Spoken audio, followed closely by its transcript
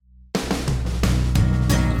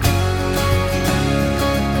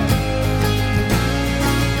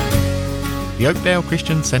the Oakdale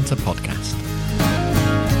Christian Centre podcast.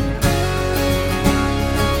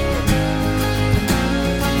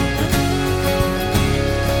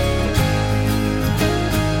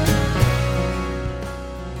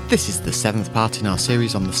 This is the seventh part in our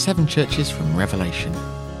series on the 7 churches from Revelation.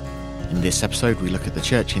 In this episode we look at the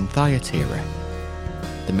church in Thyatira.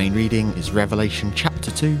 The main reading is Revelation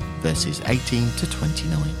chapter 2, verses 18 to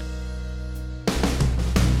 29.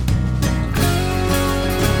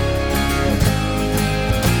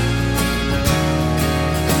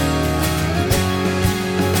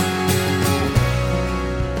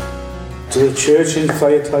 To the church in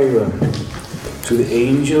Thyatira, to the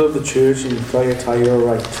angel of the church in Thyatira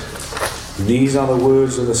write, these are the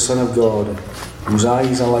words of the Son of God, whose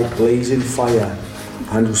eyes are like blazing fire,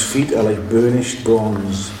 and whose feet are like burnished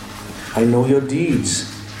bronze. I know your deeds,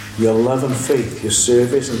 your love and faith, your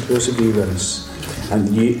service and perseverance, and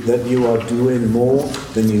that you are doing more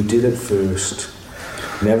than you did at first.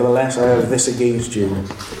 Nevertheless, I have this against you.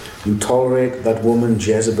 You tolerate that woman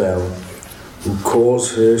Jezebel, who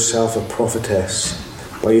calls herself a prophetess.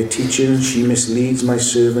 By her teaching, she misleads my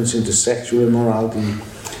servants into sexual immorality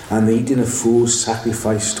and the eating of fools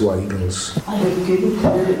sacrificed to idols. I have given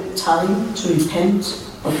her time to repent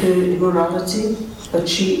of her immorality, but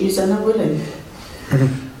she is unwilling.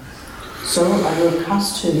 So I will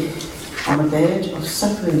cast her on a bed of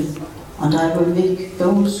suffering, and I will make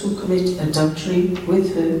those who commit adultery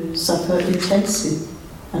with her suffer intensely,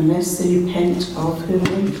 unless they repent of her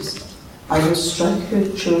ways. I will strike her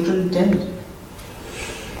children dead.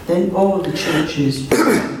 Then all the churches will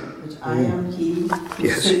know that I am he who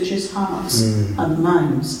searches hearts and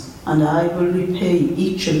minds, and I will repay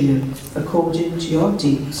each of you according to your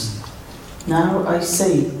deeds. Now I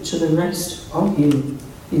say to the rest of you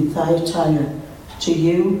in Thyatira, to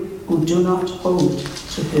you who do not hold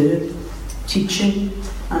to her teaching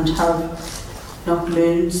and have not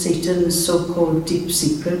learned Satan's so-called deep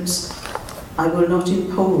secrets, I will not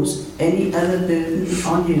impose any other burden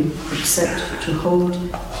on you except to hold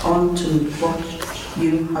on to what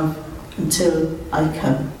you have until I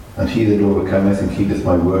come. And he that overcometh and keepeth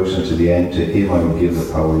my works unto the end, to him I will give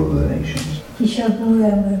the power over the nations. He shall know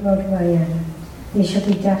them without iron. They shall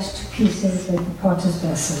be dashed to pieces like the potter's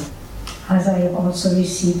vessel, as I have also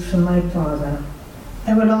received from my Father.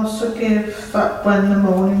 I will also give that when the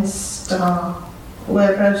morning star,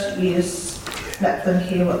 whoever has ears, let them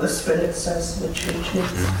hear what the Spirit says to the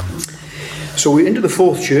churches. So we're into the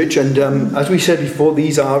 4th church, and as we said before,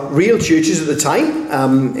 these are real churches at the time,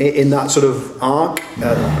 in that sort of arc,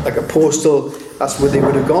 like a postal. That's where they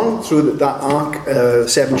would have gone through that arc,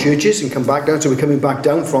 7 churches, and come back down. So we're coming back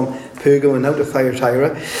down from Pergamum out to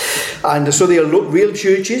Thyatira, and so they are real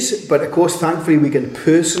churches. But of course, thankfully, we can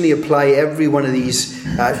personally apply every one of these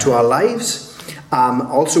to our lives.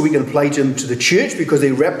 Also, we can apply them to the church because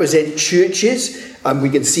they represent churches, and we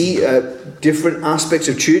can see different aspects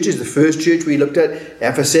of churches. The first church we looked at,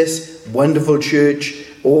 Ephesus, wonderful church.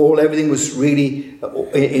 Everything was really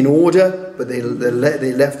in order, but they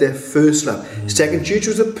left their first love. Second church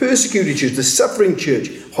was the persecuted church, the suffering church.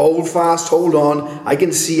 Hold fast, hold on. I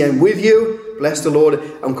can see I'm with you. Bless the Lord.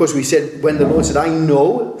 And of course, we said when the Lord said, "I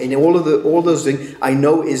know," in all those things, I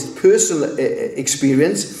know is personal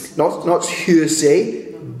experience, not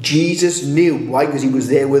hearsay. Jesus knew. Why? Because he was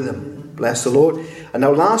there with them. Bless the Lord. And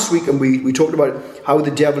now last week, and we talked about how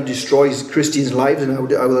the devil destroys Christians' lives, and how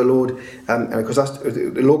the Lord, and of course that's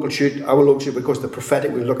the local church, our local church, but of course the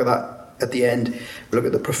prophetic. We'll look at that at the end. We'll look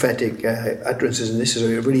at the prophetic utterances, and this is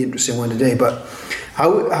a really interesting one today. But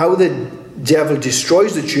how the devil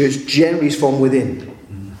destroys the church generally is from within.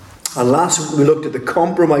 And last week we looked at the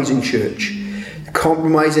compromising church.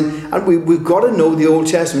 Compromising, and we've got to know the Old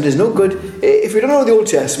Testament. There's no good if you don't know the Old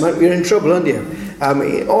Testament, we're in trouble, aren't you? I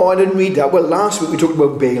didn't read that. Well, last week we talked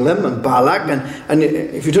about Balaam and Balak, and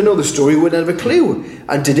if you don't know the story, you wouldn't have a clue.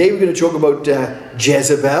 And today we're going to talk about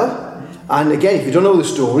Jezebel. And again, if you don't know the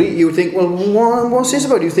story, you would think, well, what's this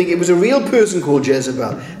about? You think it was a real person called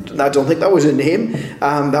Jezebel. I don't think that was her name.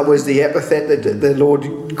 That was the epithet that the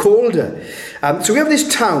Lord called her. So we have this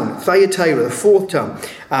town, Thyatira, the 4th town.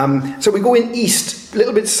 So we go in east, a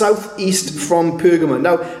little bit southeast from Pergamum.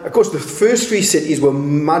 Now, of course, the first 3 cities were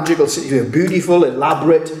magical cities. They were beautiful,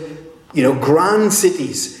 elaborate, grand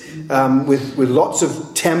cities with lots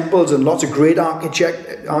of temples and lots of great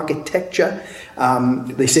architecture.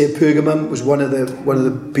 They say Pergamum was one of the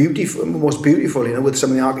most beautiful, with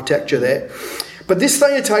some of the architecture there. But this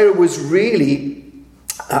Thyatira was really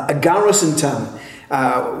a garrison town.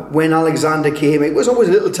 When Alexander came, it was always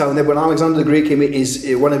a little town there. When Alexander the Great came,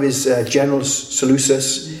 one of his generals,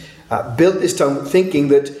 Seleucus, built this town thinking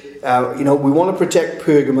that we want to protect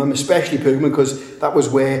Pergamum, especially Pergamum, because that was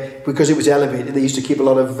because it was elevated, they used to keep a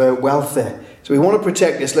lot of wealth there. So we want to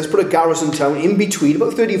protect this. Let's put a garrison town in between,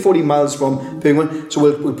 about 30 or 40 miles from Pergamum. So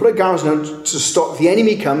we'll put a garrison town to stop. If the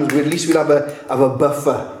enemy comes, at least we'll have a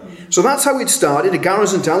buffer. So that's how it started, a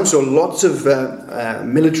garrison town, so lots of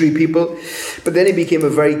military people. But then it became a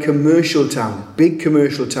very commercial town, big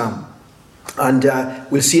commercial town. And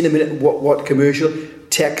we'll see in a minute what commercial.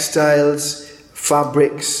 Textiles,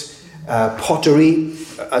 fabrics, pottery,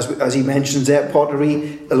 as he mentions there,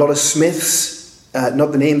 pottery, a lot of smiths.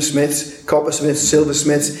 Not the name smiths, coppersmiths,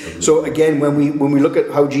 silversmiths. So again, when we look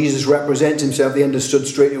at how Jesus represents himself, they understood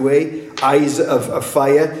straight away. Eyes of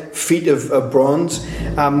fire, feet of bronze.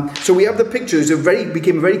 So we have the picture. It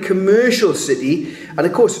became a very commercial city. And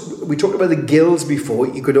of course, we talked about the guilds before.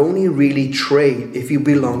 You could only really trade if you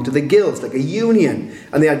belonged to the guilds, like a union.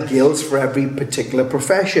 And they had guilds for every particular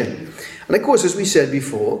profession. And of course, as we said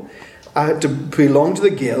before, to belong to the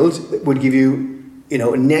guild would give you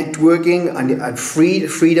networking and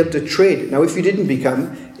freedom to trade. Now, if you didn't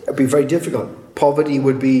become, it'd be very difficult. Poverty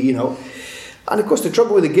would be, And of course, the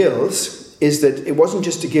trouble with the guilds is that it wasn't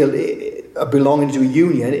just a guild belonging to a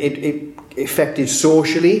union. It affected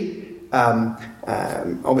socially,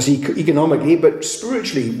 obviously economically, but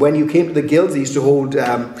spiritually. When you came to the guilds, they used to hold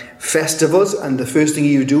festivals, and the first thing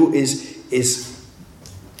you do is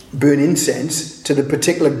burn incense to the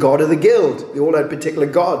particular god of the guild. They all had particular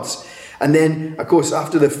gods. And then, of course,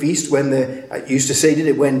 after the feast, I used to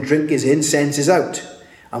say, when drink is in, sense is out.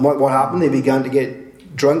 And what happened? They began to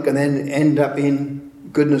get drunk and then end up in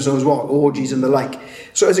goodness knows what, orgies and the like.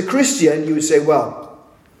 So as a Christian, you would say, well,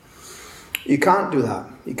 you can't do that.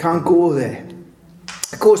 You can't go there.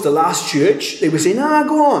 Of course, the last church, they would say,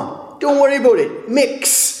 go on. Don't worry about it.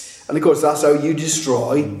 Mix. And of course, that's how you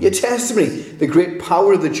destroy your testimony. The great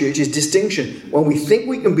power of the church is distinction. When we think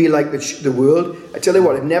we can be like the world, I tell you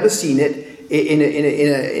what, I've never seen it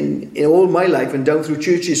in all my life and down through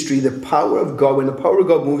church history. The power of God, when the power of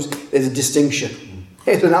God moves, there's a distinction.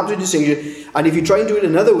 It's an absolute distinction. And if you try and do it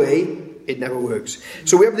another way, it never works.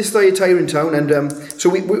 So we have this Thyatira in town, and so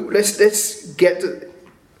let's get to.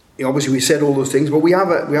 Obviously, we said all those things, but we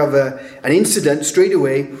have an incident straight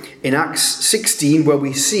away in Acts 16 where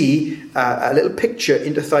we see a little picture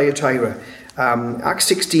into Thyatira. Acts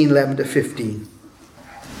 16, 11 to 15.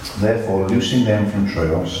 Therefore, loosing them from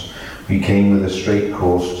Troas, we came with a straight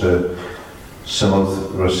course to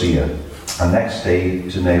Samothracia, and next day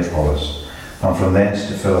to Neapolis, and from thence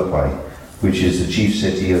to Philippi, which is the chief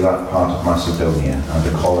city of that part of Macedonia, and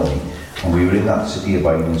a colony, and we were in that city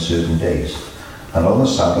abiding certain days. And on the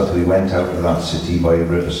Sabbath we went out of that city by a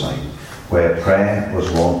riverside, where prayer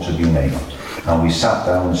was wont to be made. And we sat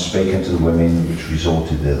down and spake unto the women which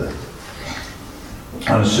resorted thither.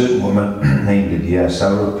 And a certain woman named Lydia, a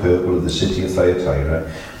seller of purple of the city of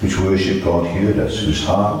Thyatira, which worshipped God, heard us, whose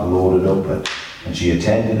heart the Lord had opened, and she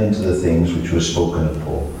attended unto the things which were spoken of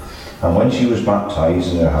Paul. And when she was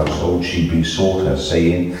baptized in her household, she besought her,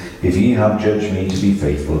 saying, If ye have judged me to be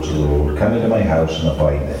faithful to the Lord, come into my house and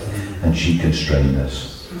abide there. And she constrained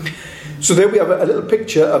us. So there we have a little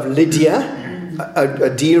picture of Lydia, a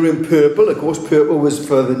deer in purple. Of course, purple was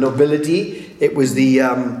for the nobility. It was the,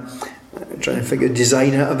 I'm trying to figure,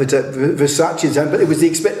 designer of it, Versace, but it was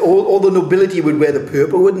all the nobility would wear the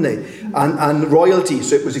purple, wouldn't they? And royalty,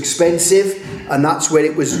 so it was expensive, and that's where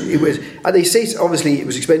it was. And they say obviously it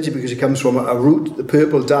was expensive because it comes from a root, the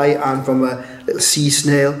purple dye, and from a little sea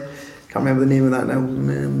snail. Can't remember the name of that now.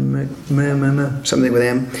 Something with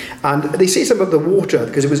M. And they say something about the water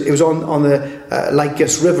because it was on the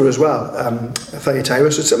Lycus River as well,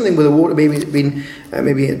 Thyatira. So something with the water, maybe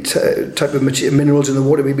a type of minerals in the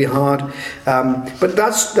water, maybe hard. But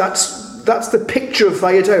that's the picture of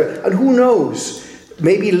Thyatira. And who knows?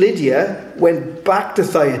 Maybe Lydia went back to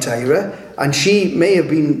Thyatira, and she may have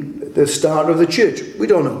been the start of the church. We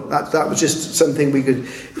don't know. That was just something we could.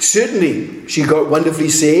 Certainly, she got wonderfully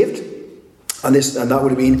saved. And that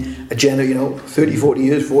would have been 30, 40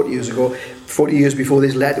 years ago, 40 years before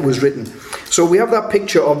this letter was written. So we have that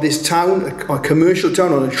picture of this town, a commercial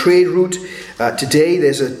town on a trade route. Today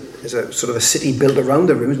there's a sort of a city built around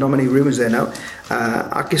the ruins, not many ruins there now.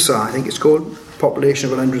 Akisa, I think it's called,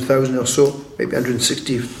 population of 100,000 or so, maybe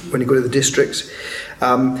 160 when you go to the districts.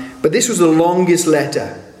 But this was the longest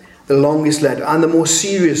letter, and the most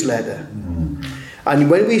serious letter.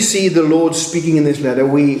 And when we see the Lord speaking in this letter,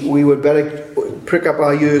 we would better prick up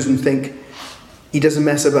our ears and think, he doesn't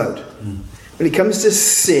mess about. When it comes to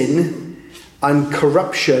sin and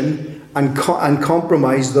corruption and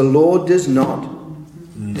compromise, the Lord does not.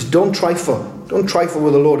 Just don't trifle. Don't trifle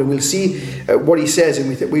with the Lord. And we'll see what he says.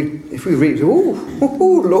 And if we read,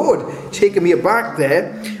 oh, Lord, taking me aback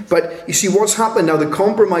there. But you see what's happened now. The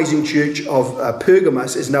compromising church of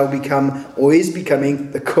Pergamos is now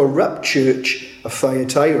becoming the corrupt church of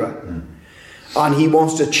Thyatira. And he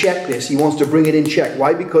wants to check this. He wants to bring it in check.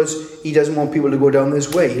 Why? Because he doesn't want people to go down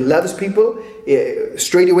this way. He loves people.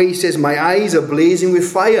 Straight away he says, my eyes are blazing with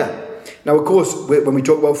fire. Now, of course, when we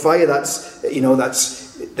talk about fire,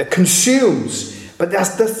 that consumes. But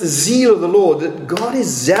that's the zeal of the Lord. That God is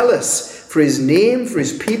zealous for his name, for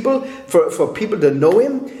his people, for people to know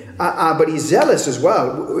him. But he's zealous as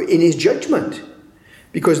well in his judgment.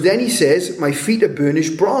 Because then he says, my feet are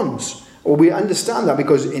burnished bronze. Well, we understand that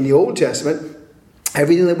because in the Old Testament,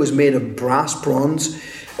 everything that was made of brass, bronze,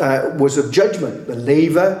 was of judgment. The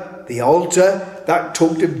laver, the altar, that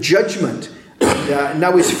talked of judgment. And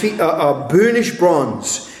now his feet are burnished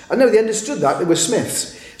bronze. And now they understood that. They were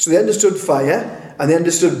smiths. So they understood fire and they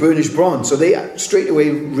understood burnished bronze. So they straight away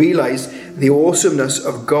realized the awesomeness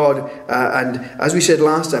of God. And as we said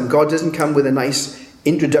last time, God doesn't come with a nice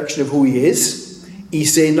introduction of who he is.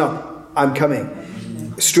 He's saying, no, I'm coming.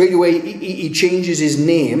 Straight away, he changes his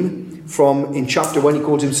name from, in chapter 1, he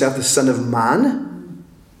calls himself the Son of Man.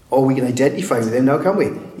 Or we can identify with him now, can't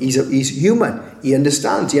we? He's human. He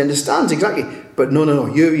understands exactly. But no.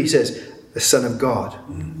 Here he says, the Son of God.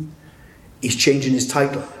 He's changing his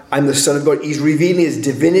title. I'm the Son of God. He's revealing his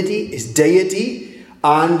divinity, his deity,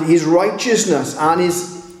 and his righteousness, and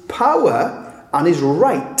his power, and his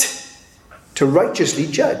right to righteously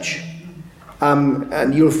judge.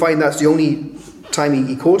 And you'll find that's the only time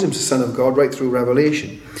he calls him the Son of God, right through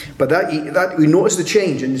Revelation. But that we notice the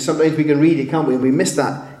change, and sometimes we can read it, can't we? And we miss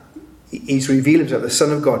that. He's revealed himself, the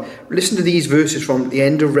Son of God. Listen to these verses from the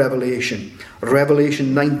end of Revelation.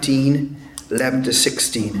 Revelation 19, 11 to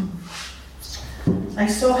 16. I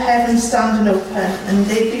saw heaven standing open, and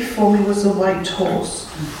there before me was a white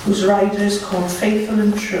horse, whose rider is called Faithful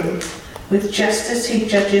and True. With justice he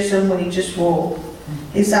judges and wages war.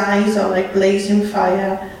 His eyes are like blazing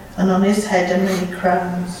fire, and on his head are many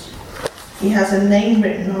crowns. He has a name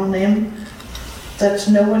written on him that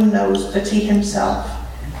no one knows but he himself.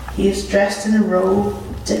 He is dressed in a robe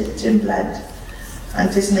dipped in blood, and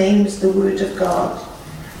his name is the Word of God.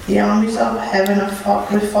 The armies of heaven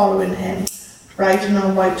were following him, riding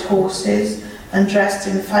on white horses and dressed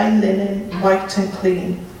in fine linen, white and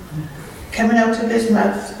clean. Coming out of his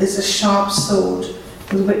mouth is a sharp sword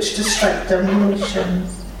with which to strike down the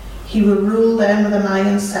nations. He will rule them with an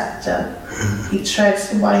iron scepter. He treads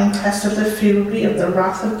the winepress of the fury of the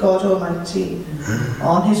wrath of God Almighty.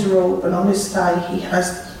 On his robe and on his thigh he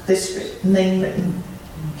has this name written,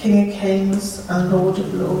 King of Kings and Lord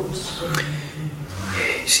of Lords.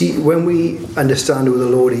 See, when we understand who the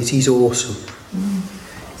Lord is, he's awesome.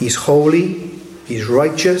 He's holy, he's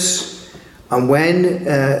righteous, and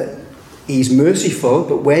when he's merciful,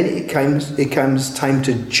 but when it comes time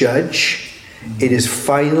to judge, it is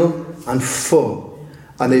final and full.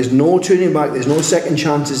 And there's no turning back, there's no second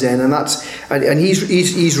chances then, and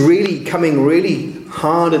he's really coming really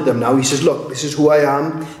hard at them now. He says, look, this is who I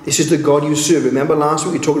am, this is the God you serve. Remember last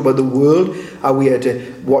week we talked about the world, how we had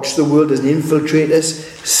to watch the world as an infiltrate us,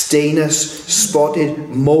 stain us, spot it,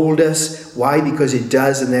 mould us. Why? Because it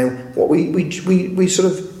does, and then what we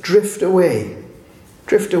sort of drift away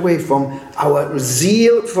from our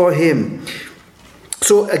zeal for him.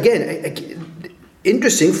 So again,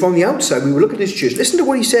 interesting from the outside, we will look at this church. Listen to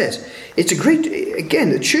what he says. It's a great,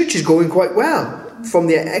 again, the church is going quite well from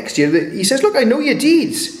the exterior. He says, look, I know your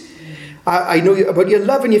deeds. I know about your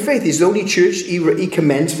love and your faith. He's the only church he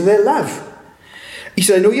commends for their love. He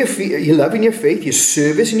said, I know your love and your faith, your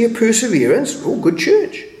service and your perseverance. Oh, good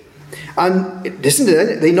church. And listen to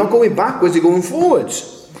them, they're not going backwards, they're going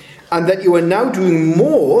forwards. And that you are now doing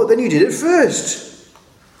more than you did at first.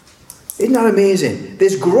 Isn't that amazing?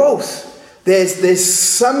 There's growth. There's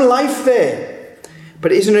some life there.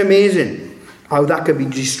 But isn't it amazing how that can be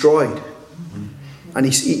destroyed? And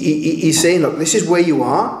he's saying, look, this is where you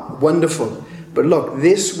are, wonderful. But look,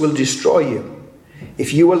 this will destroy you.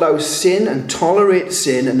 If you allow sin and tolerate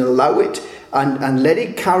sin and allow it and let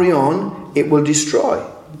it carry on, it will destroy.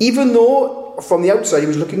 Even though from the outside he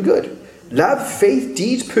was looking good. Love, faith,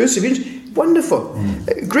 deeds, perseverance, wonderful.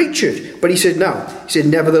 Great church. But he said,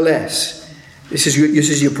 nevertheless, this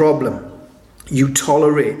is your problem. You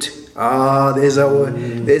tolerate. There's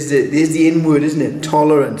the in word, isn't it?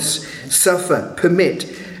 Tolerance. Suffer. Permit.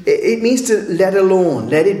 It means to let alone.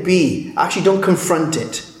 Let it be. Actually, don't confront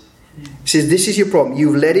it. He says, this is your problem.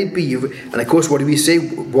 You've let it be. And of course, what do we say?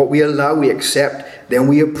 What we allow, we accept. Then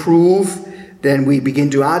we approve. Then we begin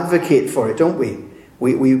to advocate for it, don't we?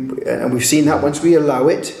 And we've seen that once we allow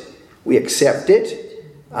it, we accept it,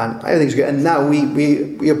 and everything's good. And now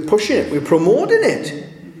we are pushing it, we're promoting it.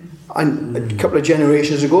 And a couple of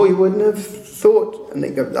generations ago, you wouldn't have thought.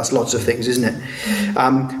 And that's lots of things, isn't it?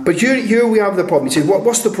 But here we have the problem. He says,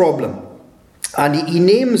 what's the problem? And he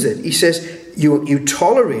names it. He says, you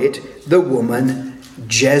tolerate the woman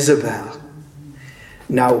Jezebel.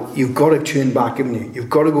 Now, you've got to turn back, haven't you? You've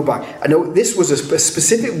got to go back. I know this was a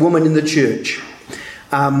specific woman in the church.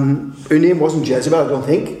 Her name wasn't Jezebel, I don't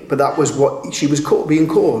think, but that was what she was being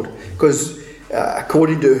called. Because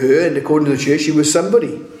according to her and according to the church, she was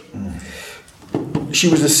somebody. She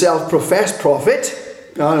was a self-professed prophet.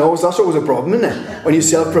 I know, that's always a problem, isn't it? When you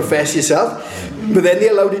self-profess yourself. But then they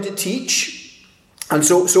allowed her to teach. And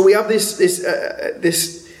so we have this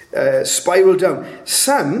spiral down.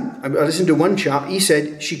 I listened to one chap, he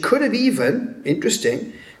said she could have even,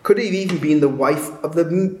 interesting, could have even been the wife of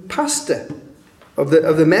the pastor, of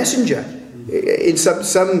the messenger. In some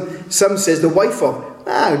says the wife of,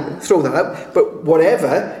 throw that out, but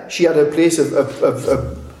whatever, she had a place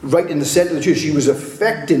of right in the centre of the church, she was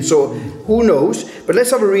affecting, so who knows. But let's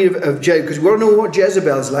have a read of Jezebel, because we want to know what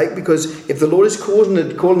Jezebel's like, because if the Lord is calling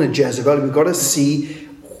her Jezebel, we've got to see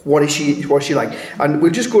what is she like. And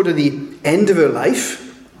we'll just go to the end of her life,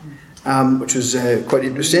 which was quite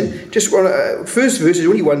interesting. Just first verse is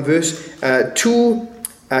only one verse, 2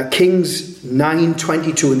 Kings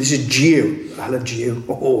 9:22, and this is Jehu. I love Jehu.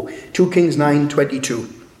 2 Kings 9:22.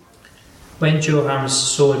 When Joram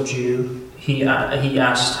saw Jehu, he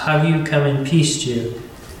asked, "Have you come in peace, Jehu?"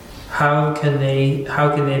 How can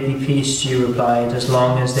there be peace, Jehu replied, "as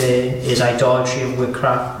long as there is idolatry and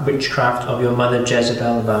witchcraft of your mother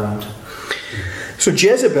Jezebel abound." So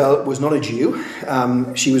Jezebel was not a Jew.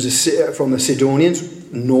 She was from the Sidonians,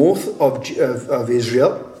 north of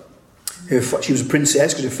Israel. She was a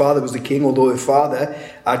princess because her father was the king, although her father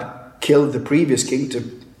had killed the previous king to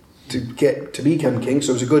become king.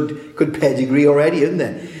 So it was a good pedigree already, isn't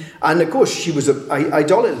there? And of course, she was an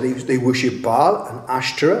idolater. They worshipped Baal and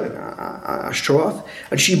Ashtaroth,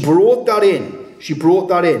 and she brought that in.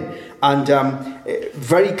 And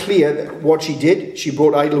very clear that what she did. She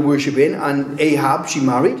brought idol worship in, and Ahab she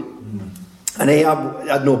married, and Ahab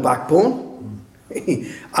had no backbone,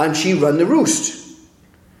 and she ran the roost.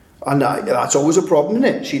 And that's always a problem,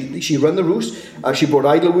 isn't it? She ran the roost. She brought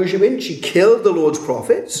idol worship in. She killed the Lord's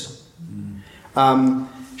prophets.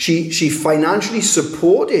 She financially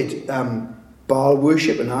supported Baal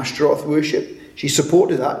worship and Ashtaroth worship. She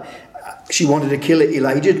supported that. She wanted to kill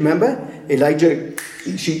Elijah, remember? Elijah,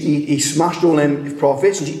 he smashed all them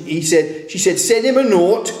prophets. And she said, send him a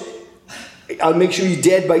note. I'll make sure he's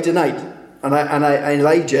dead by tonight. And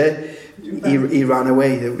Elijah, he ran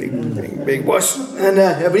away. The big wuss.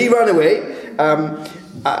 But he ran away.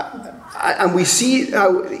 And we see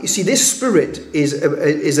how, you see, this spirit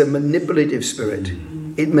is a manipulative spirit.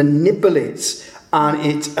 It manipulates and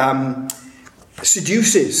it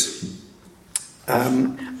seduces.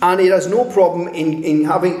 And it has no problem in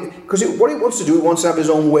having, because what it wants to do, it wants to have his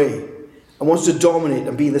own way and wants to dominate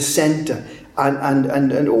and be the centre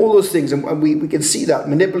and all those things. And we can see that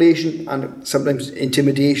manipulation and sometimes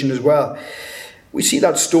intimidation as well. We see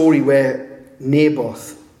that story where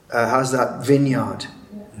Naboth has that vineyard.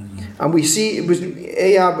 And we see it was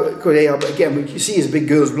Ahab again. You see his big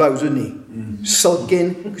girl's blouse, didn't he?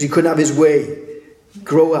 Sulking because he couldn't have his way.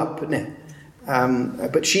 Grow up, didn't it?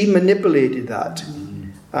 But she manipulated that,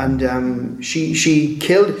 and she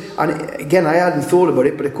killed. And again, I hadn't thought about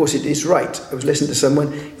it, but of course it is right. I was listening to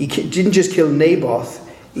someone. He didn't just kill Naboth;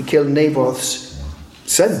 he killed Naboth's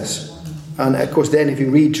sons. And of course, then if you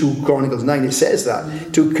read 2 Chronicles 9, it says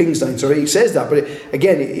that. 2 Kings 9, sorry, it says that. But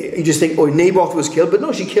again, you just think, Naboth was killed. But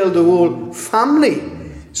no, she killed the whole family.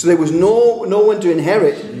 So there was no one to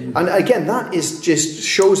inherit. And again, that just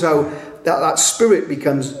shows how that spirit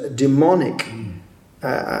becomes demonic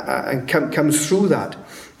and comes through that.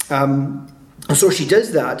 And so she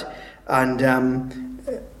does that. And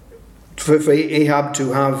for Ahab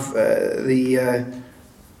to have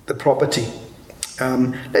the property.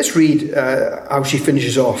 Let's read how she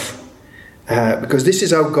finishes off, because this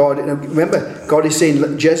is how God, remember, God is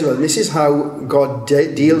saying Jezebel, and this is how God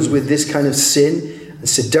deals with this kind of sin,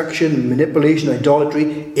 seduction, manipulation,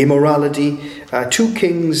 idolatry, immorality. 2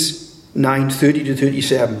 Kings 9:30 to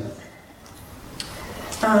 37.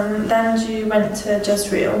 Then Jehu went to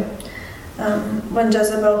Jezreel. When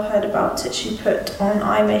Jezebel heard about it, she put on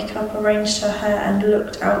eye makeup, arranged her hair, and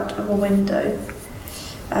looked out of a window.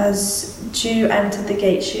 As Jehu entered the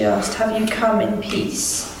gate, she asked, "Have you come in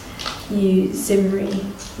peace, you Zimri,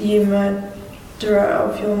 you murderer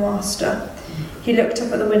of your master?" He looked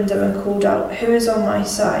up at the window and called out, "Who is on my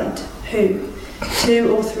side? Who?" 2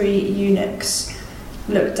 or 3 eunuchs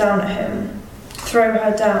looked down at him. "Throw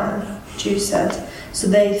her down," Jew said. So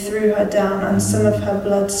they threw her down, and some of her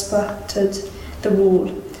blood spattered the wall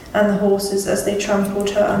and the horses as they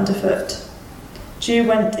trampled her underfoot. Jew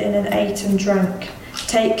went in and ate and drank.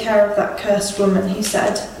 "Take care of that cursed woman," he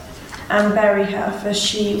said, "and bury her, for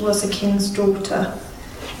she was a king's daughter."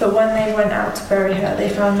 But when they went out to bury her, they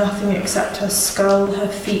found nothing except her skull, her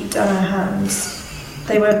feet, and her hands.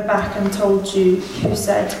 They went back and told Jew, who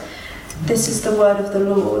said, "This is the word of the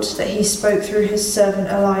Lord, that he spoke through his servant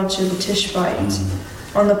Elijah the Tishbite.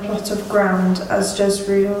 On the plot of ground at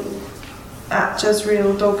Jezreel,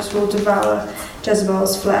 dogs will devour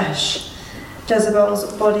Jezebel's flesh. Jezebel's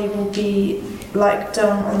body will be like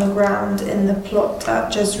dung on the ground in the plot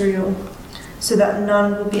at Jezreel, so that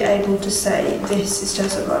none will be able to say, 'This is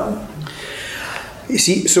Jezebel.'" You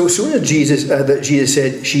see, so as soon as Jesus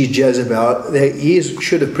said, "She's Jezebel," their ears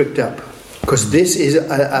should have pricked up. Because this is,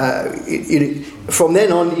 from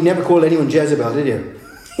then on, you never called anyone Jezebel, did you?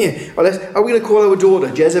 Yeah. Well, are we going to call our daughter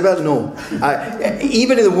Jezebel? No.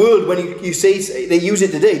 Even in the world, when you say, they use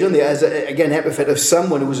it today, don't they, as, again, epithet of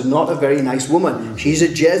someone who was not a very nice woman. She's a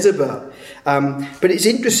Jezebel. But it's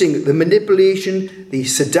interesting, the manipulation, the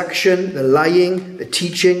seduction, the lying, the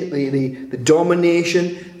teaching, the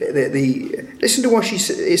domination, listen to what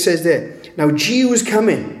it says there. Now, Jew is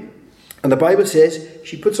coming, and the Bible says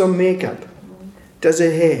she puts on makeup, does her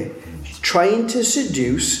hair. She's trying to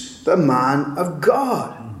seduce the man of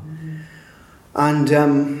God. And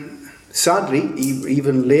sadly,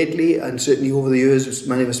 even lately, and certainly over the years, as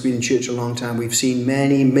many of us have been in church a long time, we've seen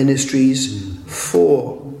many ministries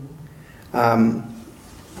fall.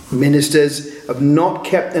 Ministers have not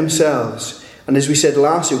kept themselves. And as we said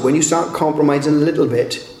last week, when you start compromising a little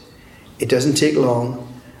bit, it doesn't take long.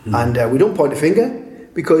 And we don't point a finger,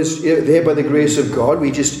 because there by the grace of God,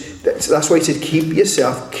 that's why he said, keep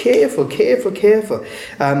yourself careful.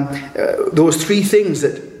 Those 3 things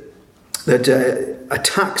that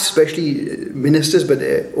attack, especially ministers, but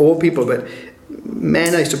all people, but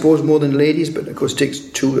men, I suppose, more than ladies, but of course it takes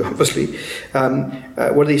 2, obviously.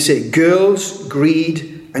 What do they say? Girls,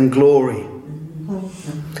 greed, and glory.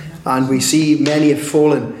 And we see many have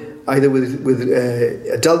fallen either with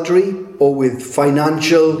adultery or with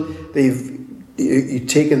financial. You've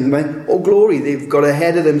taken them, or glory. They've got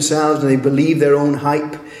ahead of themselves and they believe their own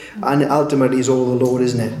hype, and ultimately it's all the Lord,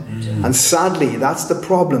 isn't it? And sadly, that's the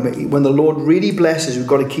problem. When the Lord really blesses, we've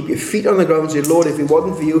got to keep your feet on the ground and say, "Lord, if it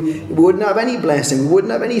wasn't for you, we wouldn't have any blessing, we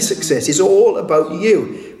wouldn't have any success. It's all about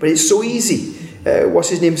you." But it's so easy. What's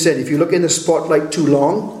his name said? If you look in the spotlight too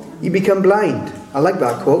long, you become blind. I like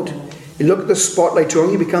that quote. You look at the spotlight too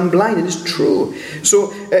long, you become blind, and it's true.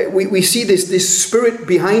 So we see this spirit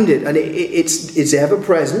behind it, and it's ever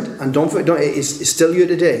present, and don't it's still here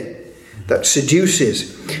today, that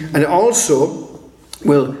seduces, and it also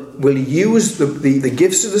will use the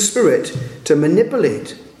gifts of the Spirit to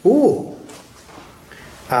manipulate.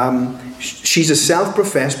 She's a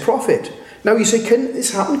self-professed prophet. Now you say, can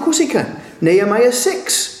this happen? Of course it can. Nehemiah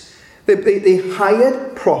 6. They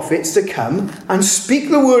hired prophets to come and speak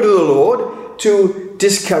the word of the Lord to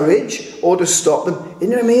discourage or to stop them.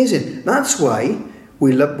 Isn't it amazing? That's why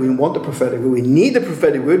we want the prophetic word. We need the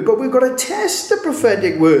prophetic word, but we've got to test the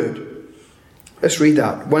prophetic word. Let's read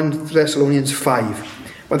that. 1 Thessalonians 5,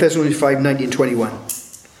 19-21.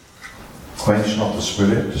 Quench not the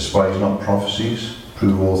spirit, despise not prophecies,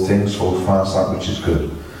 prove all things, hold fast that which is good.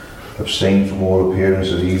 Abstain from all appearance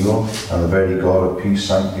of evil, and the very God of peace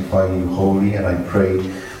sanctify you wholly. And I pray,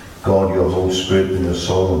 God, your whole spirit and your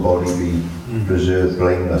soul and body be preserved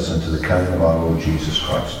blameless unto the coming of our Lord Jesus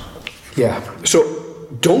Christ. Yeah, so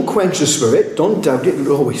don't quench the spirit, don't doubt it,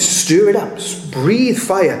 always stir it up, breathe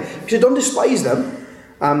fire. He said, don't despise them,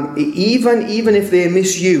 even if they're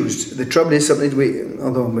misused. The trouble is something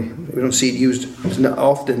although we don't see it used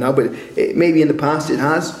often now, but maybe in the past it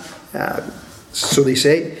has, so they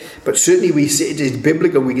say. But certainly we see it is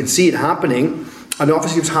biblical, we can see it happening, and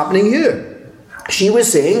obviously it's happening here. She was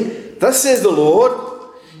saying, "Thus says the Lord,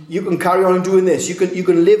 you can carry on doing this, you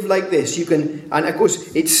can live like this, you can," and of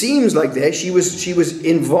course it seems like there she was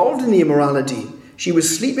involved in the immorality. She was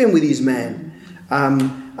sleeping with these men,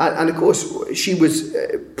 and of course she was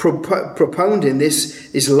propounding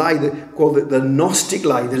this lie called the Gnostic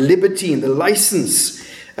lie, the libertine, the license.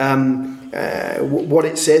 What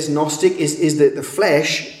it says, Gnostic, is that the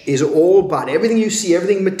flesh is all bad. Everything you see,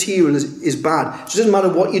 everything material is bad. So it doesn't matter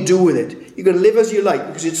what you do with it. You can live as you like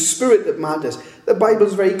because it's spirit that matters. The Bible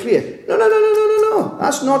is very clear. No.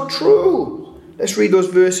 That's not true. Let's read those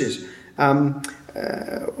verses.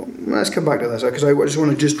 let's come back to that, because I just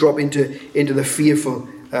want to just drop into the fearful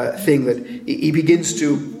thing that he begins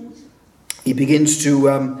to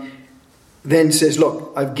then says,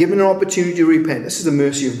 look, I've given her opportunity to repent. This is the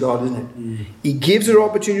mercy of God, isn't it? He gives her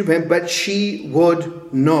opportunity to repent, but she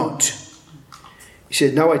would not. He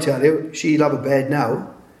said, now I tell you, she'll have a bed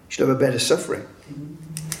now. She'll have a bed of suffering.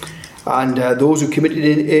 And those who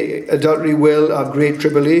committed adultery will have great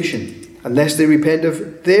tribulation, unless they repent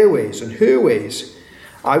of their ways and her ways.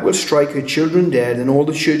 I will strike her children dead, and all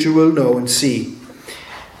the church will know and see.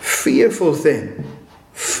 Fearful thing.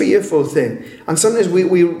 Fearful thing. And sometimes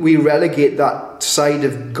we relegate that side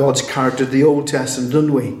of God's character to the Old Testament,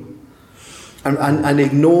 don't we? And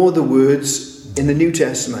ignore the words in the New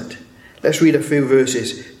Testament. Let's read a few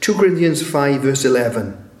verses. 2 Corinthians 5 verse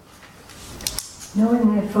 11.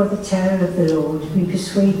 Knowing therefore the terror of the Lord, we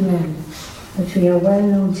persuade men that we are well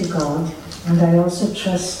known to God, and I also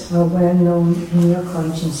trust are well known in your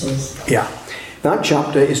consciences. Yeah. That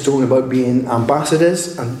chapter is talking about being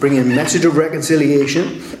ambassadors and bringing a message of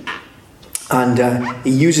reconciliation. And he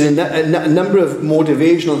uses a number of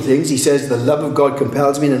motivational things. He says, the love of God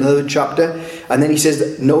compels me in another chapter. And then he says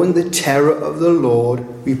that knowing the terror of the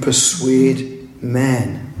Lord, we persuade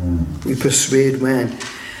men. We persuade men.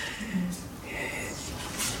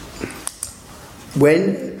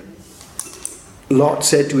 When Lot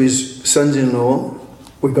said to his sons-in-law,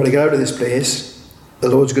 we've got to get out of this place, the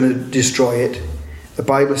Lord's going to destroy it, the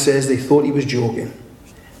Bible says they thought he was joking.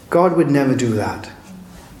 God would never do that.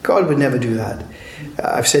 God would never do that.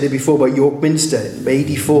 I've said it before about York Minster in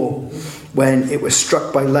 84, when it was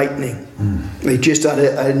struck by lightning. They just had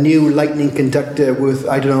a new lightning conductor worth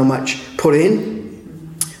I don't know how much put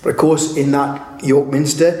in. But of course, in that York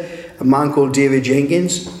Minster, a man called David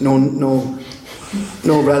Jenkins, no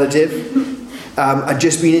relative, had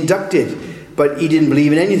just been inducted, but he didn't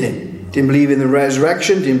believe in anything. Didn't believe in the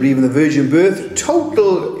resurrection, didn't believe in the virgin birth.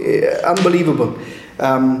 Total unbelievable.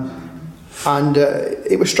 And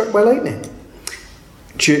it was struck by lightning.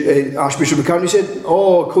 Archbishop McCartney said,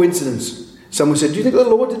 oh, coincidence. Someone said, do you think the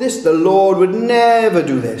Lord did this? The Lord would never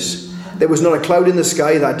do this. There was not a cloud in the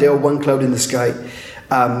sky that day, or one cloud in the sky.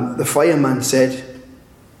 The fireman said,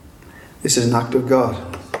 this is an act of God.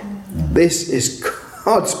 This is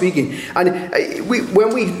God speaking. And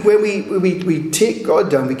when we take God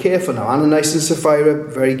down, be careful now. Ananias and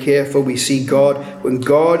Sapphira, very careful. We see God when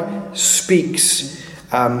God speaks.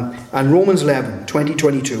 And Romans 11,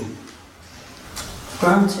 20-22.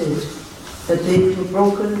 Granted that they were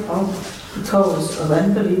broken off because of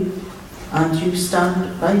unbelief, and you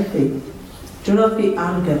stand by faith. Do not be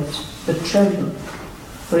arrogant, but tremble.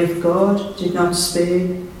 For if God did not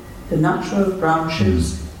spare the natural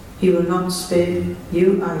branches, he will not spare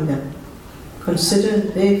you either. Consider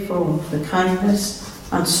therefore the kindness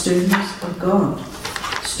and sternness of God.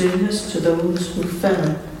 Sternness to those who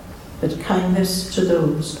fell, but kindness to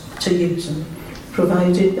those to use them,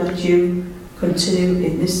 provided that you continue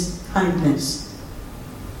in this kindness.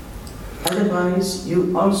 Otherwise,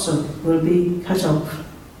 you also will be cut off.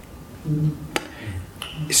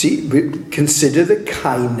 See, consider the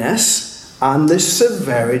kindness and the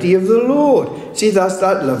severity of the Lord. See, that's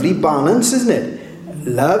that lovely balance, isn't it?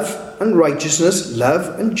 Love and righteousness,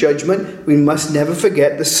 love and judgment. We must never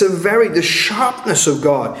forget the severity, the sharpness of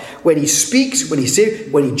God. When he speaks, when he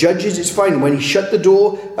judges, it's fine. When he shut the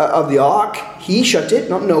door of the ark, he shut it,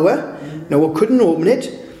 not Noah. Noah couldn't open it.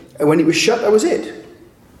 And when it was shut, that was it.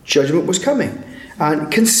 Judgment was coming.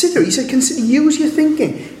 And consider, he said, use your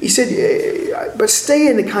thinking. He said, but stay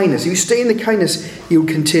in the kindness. If you stay in the kindness, you'll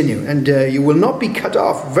continue. And you will not be cut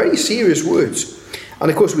off. Very serious words. And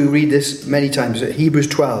of course, we read this many times. Hebrews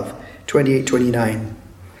 12, 28, 29.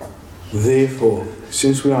 Therefore,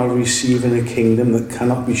 since we are receiving a kingdom that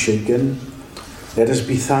cannot be shaken, let us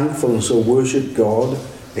be thankful and so worship God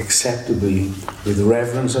acceptably with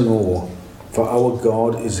reverence and awe. For our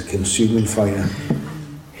God is a consuming fire.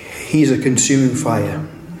 He's a consuming fire.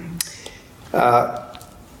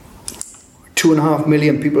 2.5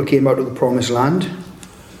 million people came out of the promised land,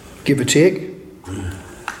 give or take.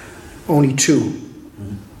 Only 2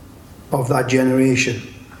 of that generation,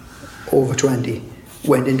 over 20,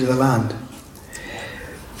 went into the land.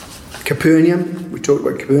 Capernaum, we talked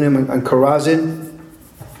about Capernaum and Chorazin,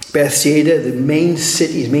 Bethsaida, the main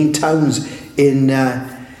cities, main towns in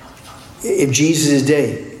Jesus'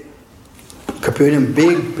 day. Capernaum,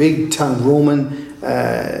 big town, Roman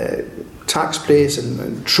tax place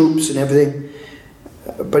and troops and everything.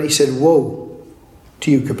 But he said, woe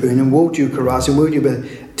to you, Capernaum, woe to you, Chorazin, woe to you.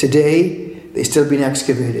 But today, they're still being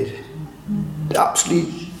excavated.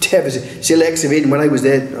 Absolutely still excavating. When I was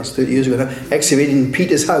there, that's 30 years ago now, excavating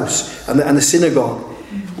Peter's house and the synagogue.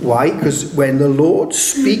 Why? Because when the Lord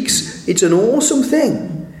speaks, it's an awesome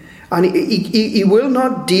thing. And he will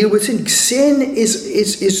not deal with sin. Sin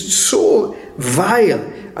is so vile.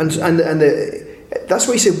 And that's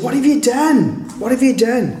why he said, what have you done? What have you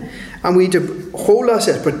done? And we need to hold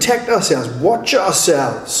ourselves, protect ourselves, watch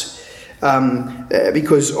ourselves.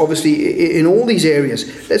 Because obviously in all these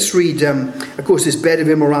areas, let's read, of course, this bed of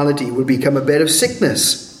immorality will become a bed of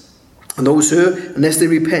sickness. And those who, unless they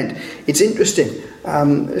repent. It's interesting.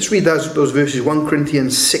 Let's read those verses, 1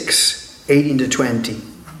 Corinthians 6, 18 to 20.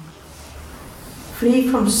 Flee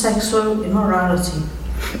from sexual immorality.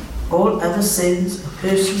 All other sins a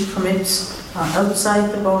person commits are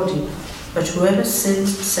outside the body, but whoever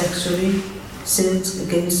sins sexually sins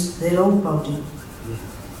against their own body.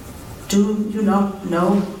 Do you not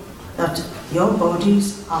know that your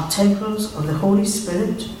bodies are temples of the Holy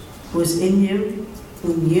Spirit, who is in you,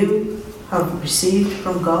 whom you have received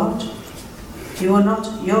from God? You are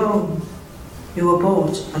not your own. You were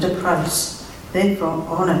bought at a price. Therefore,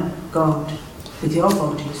 honour God with your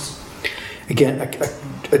bodies. Again,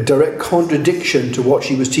 a direct contradiction to what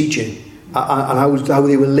she was teaching and how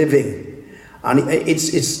they were living. And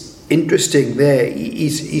it's interesting there. He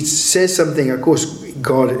says something, of course,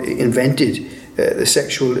 God invented the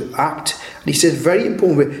sexual act. And he says, very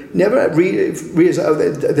important, never realize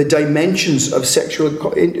the dimensions of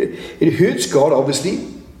sexual. It hurts God, obviously.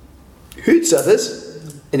 Hurts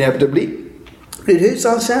others, inevitably. But it hurts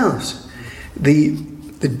ourselves. The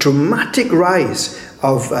dramatic rise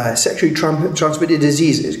of sexually transmitted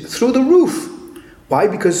disease is through the roof. Why?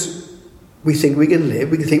 Because we think we can live,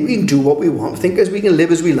 we think we can do what we want, think as we can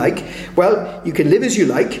live as we like. Well, you can live as you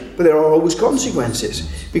like, but there are always consequences.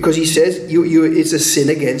 Because he says it's a sin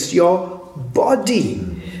against your body.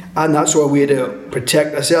 And that's why we have to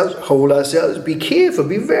protect ourselves, hold ourselves, be careful,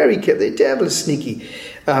 be very careful. The devil is sneaky.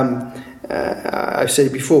 I've said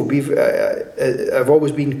it before, I've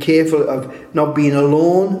always been careful of not being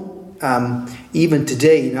alone. Even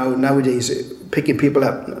today, nowadays, picking people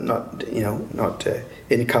up, not in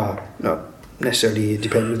a car, not necessarily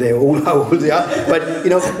depending on how old they are, but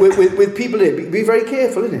with people there, be very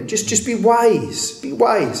careful, isn't it? Just be wise. Be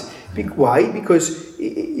wise. Why? Because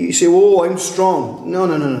you say, "Oh, I'm strong." No.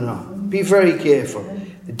 Be very careful.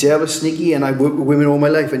 The devil's sneaky, and I work with women all my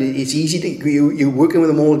life, and it's easy to you're working with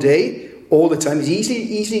them all day, all the time. It's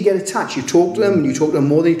easy to get attached. You talk to them, and you talk to them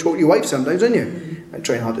more than you talk to your wife sometimes, don't you? I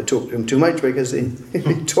try not to talk to them too much because they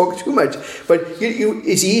talk too much. But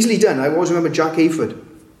it's easily done. I always remember Jack Hayford.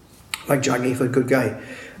 Like Jack Hayford, good guy.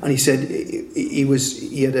 And he said he was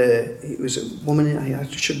a woman. I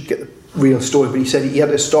should get the real story, but he said he had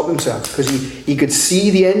to stop himself because he could see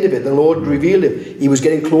the end of it. The Lord revealed it. He was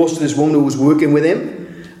getting close to this woman who was working with him.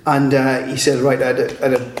 And he said, right, I had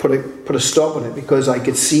to put a stop on it because I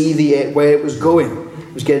could see where it was going.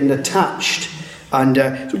 It was getting attached. And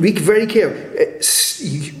so be very careful.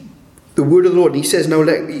 The word of the Lord, he says, now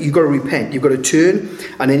you've got to repent. You've got to turn.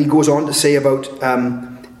 And then he goes on to say about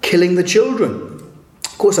killing the children.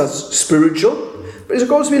 Of course, that's spiritual. But it's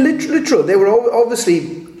got to be literal. There were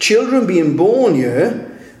obviously children being born here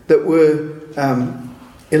that were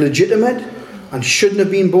illegitimate and shouldn't have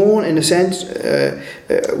been born, in a sense,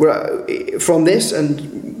 from this.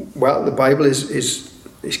 And, well, the Bible is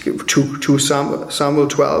 2 Samuel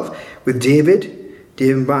 12 with David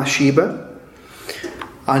and Bathsheba.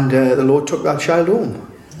 And the Lord took that child home.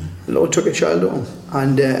 The Lord took a child home.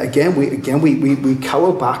 And again, we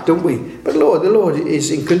cower back, don't we? But the Lord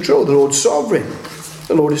is in control. The Lord's sovereign.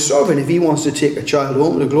 The Lord is sovereign. If he wants to take a child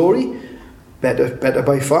home to glory, better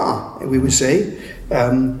by far, we would say.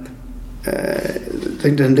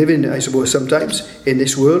 Than living, I suppose, sometimes in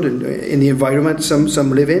this world and in the environment some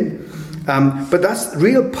live in. But that's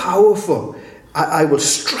real powerful. I will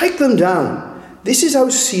strike them down. This is how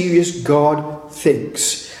serious God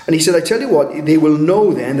thinks. And he said, I tell you what, they will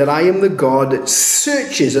know then that I am the God that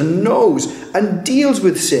searches and knows and deals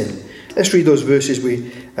with sin. Let's read those verses.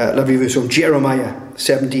 Lovely verse from Jeremiah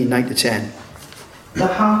 17, 9 to 10. The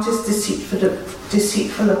heart is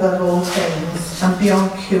deceitful above all things and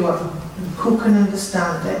beyond cure. Who can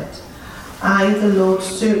understand it? I, the Lord,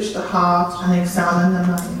 search the heart and examine the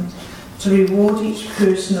mind, to reward each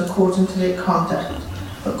person according to their conduct,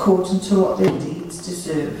 according to what their deeds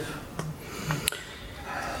deserve.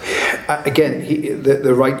 Again,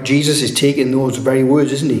 the right Jesus is taking those very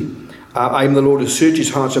words, isn't he? I am the Lord who searches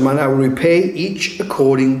hearts and mind. I will repay each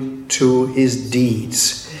according to his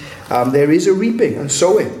deeds. There is a reaping and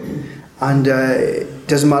sowing. And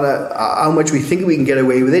doesn't matter how much we think we can get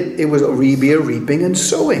away with it, it was be a reaping and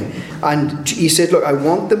sowing. And he said, look, I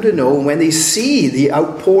want them to know when they see the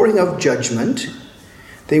outpouring of judgment,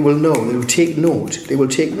 they will know, they will take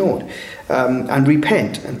note, and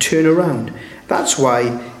repent and turn around. That's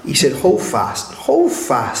why he said, hold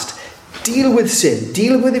fast, deal with sin,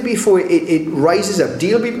 deal with it before it rises up,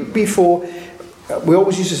 before, we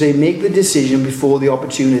always used to say, make the decision before the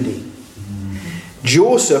opportunity.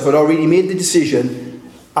 Joseph had already made the decision,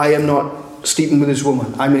 I am not sleeping with this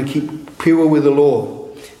woman, I'm going to keep pure with the law.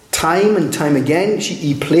 Time and time again,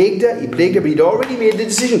 he plagued her, but he'd already made the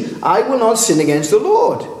decision, I will not sin against the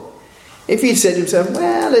Lord. If he'd said to himself,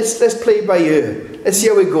 well, let's play it by ear, let's see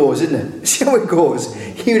how it goes, isn't it? Let's see how it goes.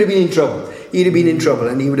 He would have been in trouble.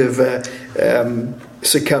 And he would have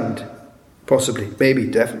succumbed. Possibly, maybe,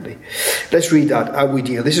 definitely. Let's read that, how we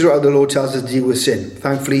deal. This is how the Lord tells us to deal with sin.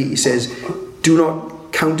 Thankfully, he says, do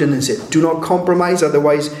not countenance it. Do not compromise,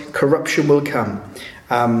 otherwise corruption will come.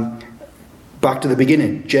 Back to the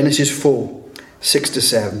beginning. Genesis 4,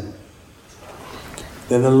 6-7.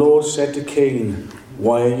 Then the Lord said to Cain,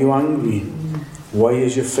 why are you angry? Why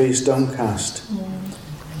is your face downcast?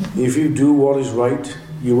 If you do what is right,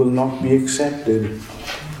 you will not be accepted.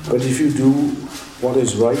 But if you do what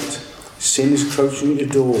is right, sin is crouching at your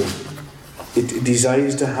door. It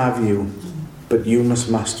desires to have you, but you must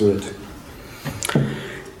master it.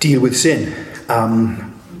 Deal with sin.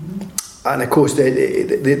 And of course,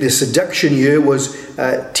 the seduction here was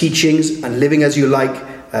teachings and living as you like,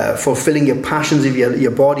 fulfilling your passions of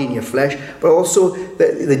your body and your flesh, but also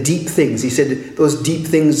the deep things. He said those deep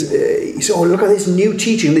things, he said, oh, look at this new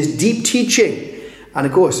teaching, this deep teaching. And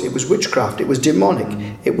of course, it was witchcraft, it was demonic,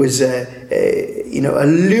 it was a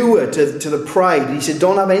lure to the pride. He said,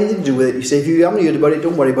 don't have anything to do with it. He said, if you haven't heard about it,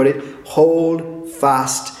 don't worry about it. Hold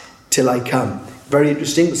fast till I come. Very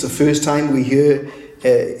interesting. It's the first time we hear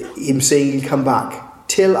him saying he'll come back.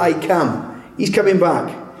 Till I come. He's coming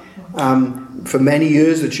back. For many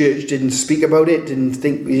years, the church didn't speak about it,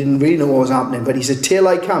 didn't really know what was happening. But he said, till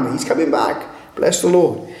I come. He's coming back. Bless the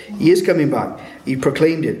Lord. He is coming back. He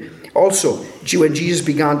proclaimed it. Also, when Jesus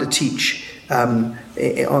began to teach on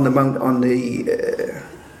the Mount, on the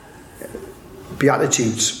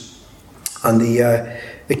Beatitudes, on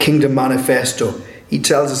the Kingdom Manifesto, he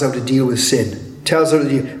tells us how to deal with sin. He tells us how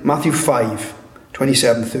to deal. Matthew 5,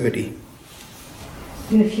 27-30.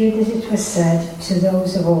 You have heard that it was said to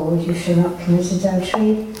those of old, you shall not commit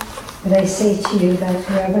adultery. But I say to you that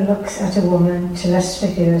whoever looks at a woman to lust for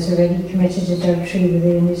her has already committed adultery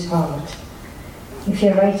within his heart. If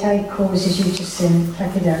your right eye causes you to sin,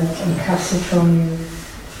 pluck it out and cast it from you.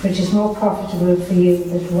 For it is more profitable for you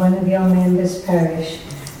that one of your members perish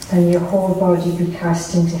than your whole body be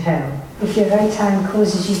cast into hell. If your right hand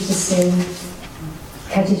causes you to sin,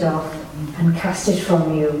 cut it off and cast it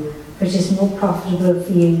from you. For it is more profitable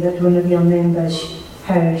for you that one of your members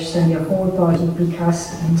perish than your whole body be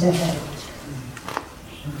cast into hell.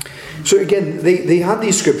 So again, they had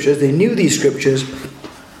these scriptures, they knew these scriptures.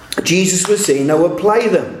 Jesus was saying, now apply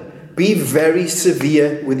them. Be very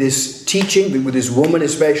severe with this teaching, with this woman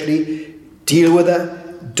especially. Deal with her.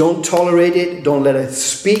 Don't tolerate it. Don't let her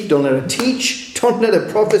speak. Don't let her teach. Don't let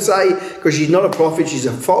her prophesy, because she's not a prophet. She's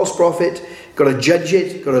a false prophet. Got to judge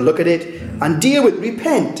it. Got to look at it. And deal with it.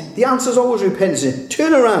 Repent. The answer is always repentance.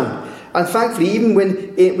 Turn around. And thankfully, even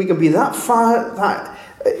when we can be that far,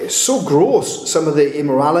 so gross, some of the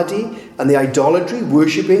immorality and the idolatry,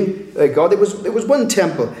 worshipping God. There was one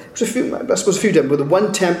temple. It was a few temples, but the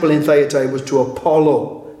one temple in Thyatira was to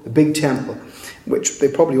Apollo, the big temple, which they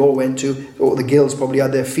probably all went to. Or the guilds probably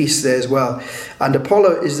had their feasts there as well. And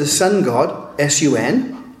Apollo is the sun god,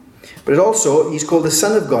 S-U-N, but he's called the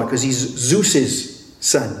son of God because he's Zeus's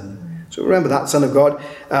son. So remember that, son of God,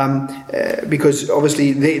 because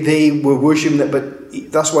obviously they were worshipping that, but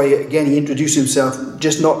that's why, again, he introduced himself,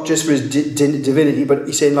 not just for his divinity, but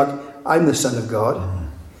he's saying, like, I'm the son of God.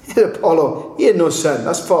 Apollo, he had no son,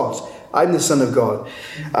 that's false. I'm the son of God.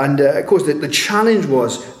 And of course, the challenge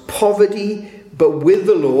was poverty, but with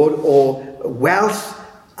the Lord, or wealth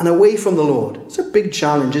and away from the Lord. It's a big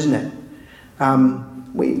challenge, isn't it?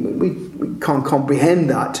 We can't comprehend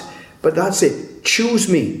that, but that's it. Choose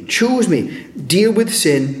me, deal with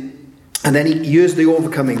sin, and then here's the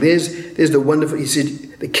overcoming. There's the wonderful, he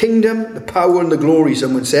said, the kingdom, the power and the glory,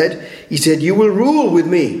 someone said. He said, you will rule with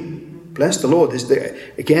me. Bless the Lord. That's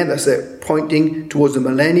the pointing towards the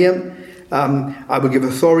millennium. I will give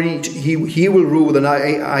authority, he will rule with an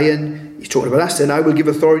iron, he's talking about us, and I will give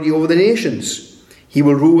authority over the nations. He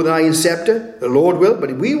will rule with an iron scepter, the Lord will,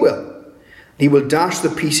 but we will. He will dash the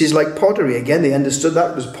pieces like pottery. Again, they understood that,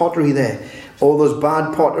 there was pottery there. All those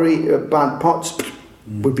bad pottery, bad pots,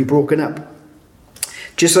 would be broken up.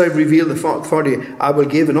 Just as I revealed the authority, I will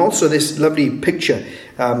give, and also this lovely picture,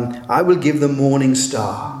 I will give the morning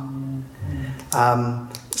star.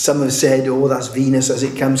 Some have said, oh, that's Venus as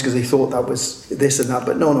it comes, because they thought that was this and that,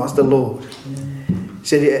 but no, that's the Lord. He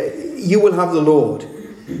said, you will have the Lord,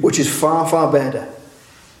 which is far, far better.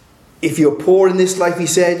 If you're poor in this life, he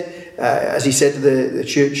said, as he said to the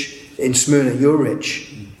church in Smyrna, you're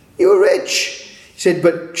rich. You're rich. He said,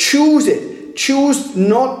 but choose it. Choose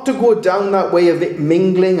not to go down that way of it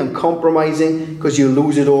mingling and compromising, because you'll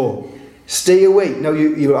lose it all. Stay away. Now,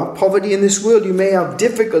 you have poverty in this world. You may have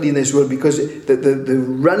difficulty in this world because the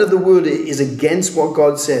run of the world is against what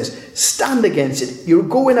God says. Stand against it. You're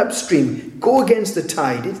going upstream. Go against the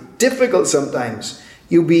tide. It's difficult sometimes.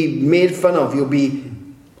 You'll be made fun of. You'll be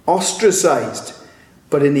ostracized.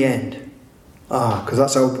 But in the end, because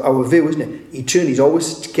that's our view, isn't it? Eternity is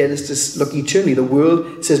always to get us to look eternally. The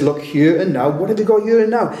world says, look here and now. What have you got here and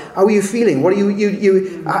now? How are you feeling? What are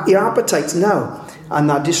your appetites now? And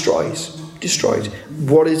that destroys.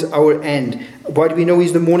 What is our end? Why do we know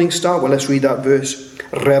he's the morning star? Well, let's read that verse.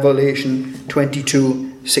 Revelation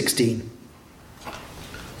 22:16.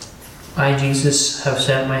 I, Jesus, have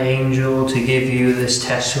sent my angel to give you this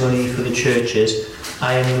testimony for the churches.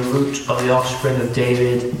 I am the root of the offspring of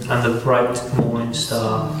David and the bright morning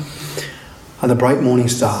star. And the bright morning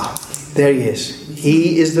star. There he is.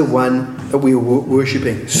 He is the one that we are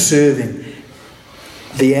worshipping, serving.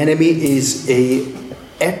 The enemy is an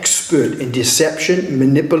expert in deception,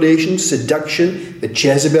 manipulation, seduction. The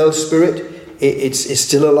Jezebel spirit, it's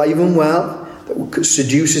still alive and well. That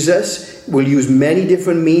seduces us. Will use many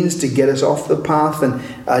different means to get us off the path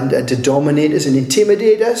and to dominate us and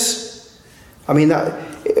intimidate us. I mean, that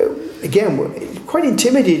again, quite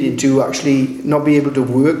intimidating to actually not be able to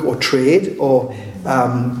work or trade, or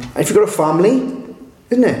if you've got a family,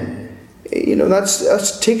 isn't it? You know,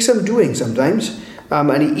 that's takes some doing sometimes.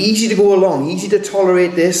 And easy to go along, easy to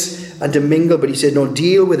tolerate this and to mingle, but he said, no,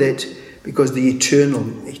 deal with it, because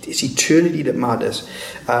it's eternity that matters.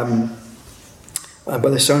 And by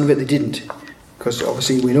the sound of it, they didn't, because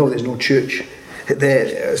obviously we know there's no church there.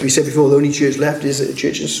 As we said before, the only church left is a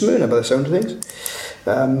church in Smyrna, by the sound of things.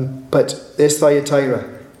 But there's Thyatira,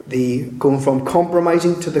 going from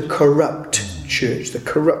compromising to the corrupt church, the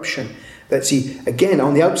corruption. Let's see, again,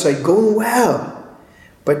 on the outside, going well,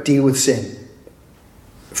 but deal with sin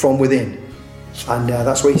from within. And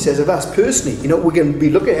that's what he says of us personally. You know, we're going to be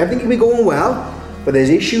looking, everything can be going well, but there's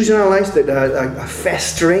issues in our lives that are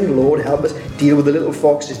festering. Lord, help us deal with the little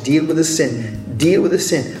foxes, deal with the sin, deal with the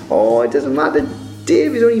sin. Oh, it doesn't matter,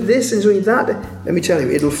 Dave, it's only this and it's only that. Let me tell you,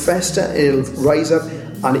 it'll fester, it'll rise up,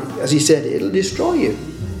 and as he said, it'll destroy you.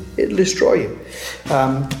 It'll destroy you.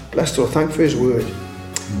 Bless the Lord, thank for his word.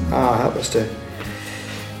 Help us to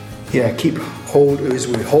keep hold of his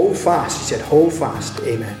word. Hold fast, he said, hold fast.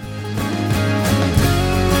 Amen.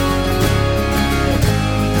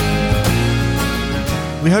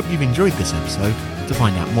 We hope you've enjoyed this episode. To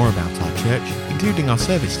find out more about our church, including our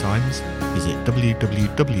service times, visit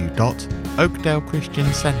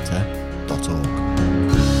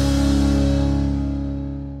www.oakdalechristiancentre.org.